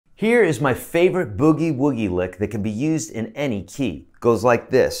Here is my favorite boogie woogie lick that can be used in any key. It goes like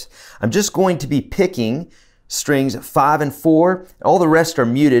this. I'm just going to be picking strings 5 and 4. All the rest are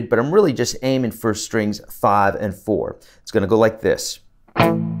muted, but I'm really just aiming for strings 5 and 4. It's going to go like this.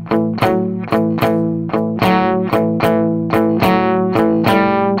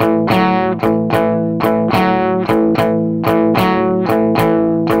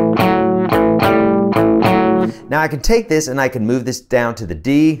 Now I can take this and I can move this down to the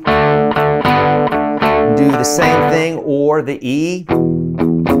D, do the same thing, or the E.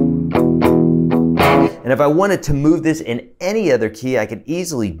 And if I wanted to move this in any other key, I could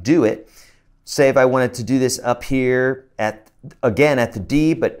easily do it. Say if I wanted to do this up here again at the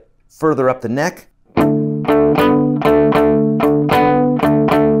D, but further up the neck.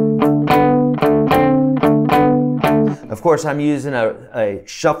 Of course, I'm using a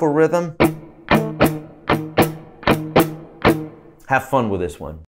shuffle rhythm. Have fun with this one.